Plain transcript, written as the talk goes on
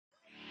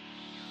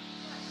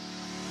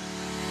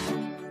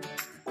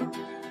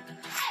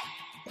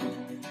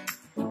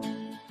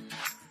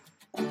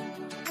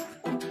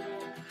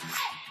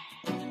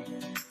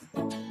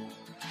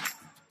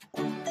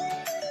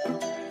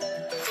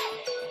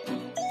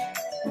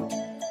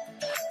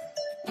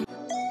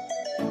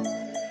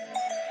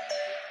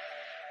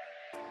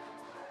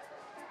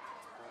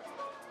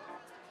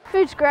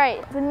food's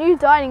great. The new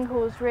dining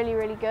hall is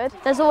really good.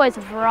 There's always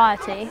a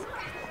variety,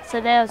 so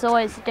there's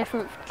always a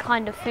different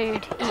kind of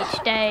food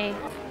each day.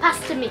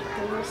 Pasta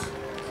meatballs.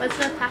 What's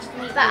the pasta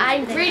meatballs? But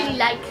I really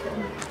like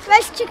them.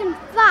 Roast chicken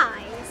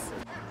thighs.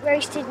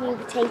 Roasted new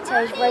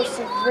potatoes,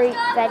 roasted root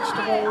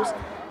vegetables,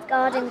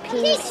 garden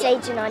peas,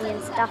 sage and onion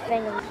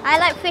stuffing. I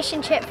like fish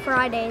and chip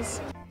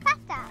Fridays.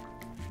 Pasta.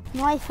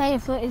 My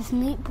favourite is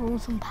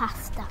meatballs and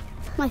pasta.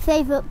 My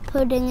favourite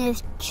pudding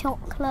is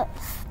chocolate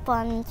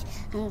sponge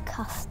and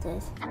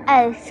custard.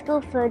 Oh,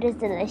 school food is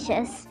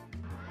delicious.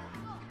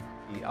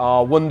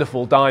 Our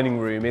wonderful dining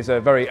room is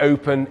a very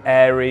open,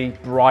 airy,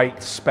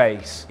 bright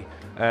space.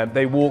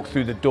 They walk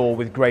through the door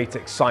with great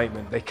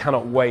excitement. They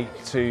cannot wait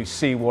to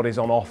see what is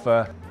on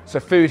offer. So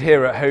food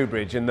here at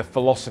Hobridge, and the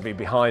philosophy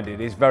behind it,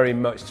 is very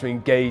much to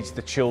engage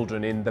the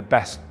children in the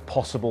best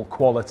possible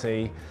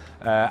quality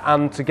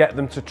and to get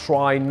them to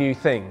try new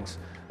things.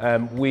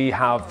 We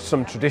have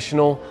some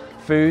traditional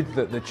food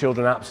that the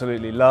children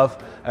absolutely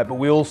love, but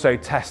we also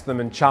test them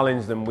and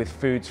challenge them with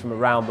foods from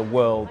around the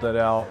world that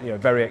are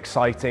very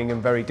exciting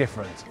and very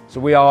different. So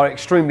we are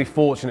extremely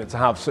fortunate to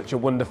have such a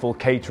wonderful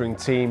catering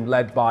team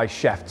led by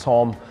Chef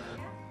Tom,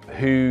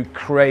 who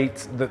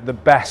create the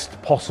best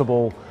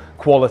possible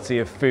quality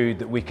of food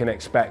that we can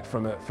expect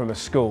from a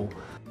school.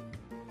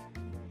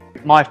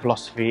 My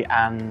philosophy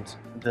and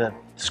the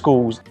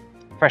school's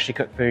freshly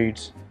cooked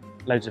foods,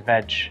 loads of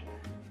veg,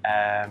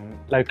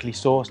 locally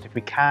sourced if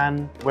we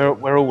can.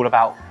 We're all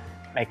about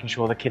making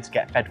sure the kids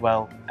get fed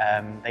well,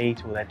 they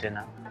eat all their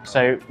dinner.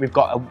 So we've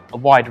got a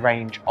wide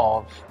range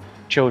of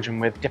children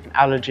with different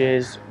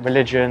allergies,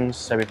 religions,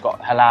 so we've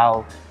got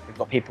halal, we've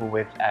got people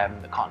with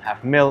that can't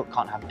have milk,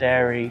 can't have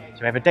dairy.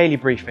 So we have a daily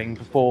briefing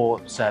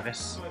before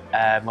service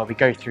where we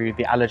go through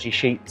the allergy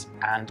sheet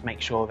and make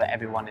sure that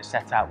everyone is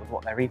set out with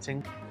what they're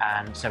eating,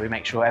 and so we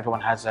make sure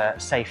everyone has a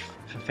safe,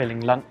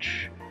 fulfilling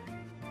lunch.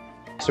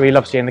 So we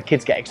love seeing the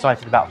kids get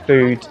excited about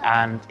food,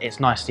 and it's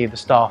nice to see the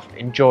staff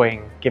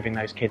enjoying giving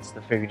those kids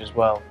the food as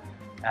well,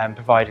 and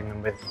providing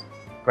them with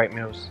great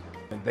meals.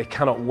 They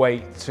cannot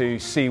wait to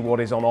see what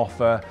is on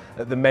offer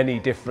at the many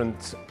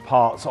different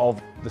parts of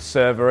the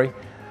servery,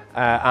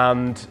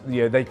 and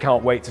they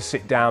can't wait to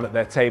sit down at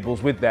their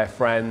tables with their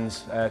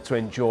friends to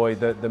enjoy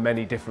the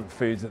many different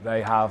foods that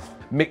they have,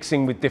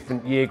 mixing with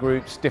different year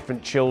groups,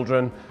 different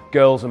children,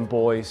 girls and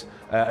boys,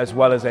 as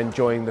well as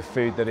enjoying the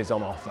food that is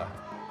on offer.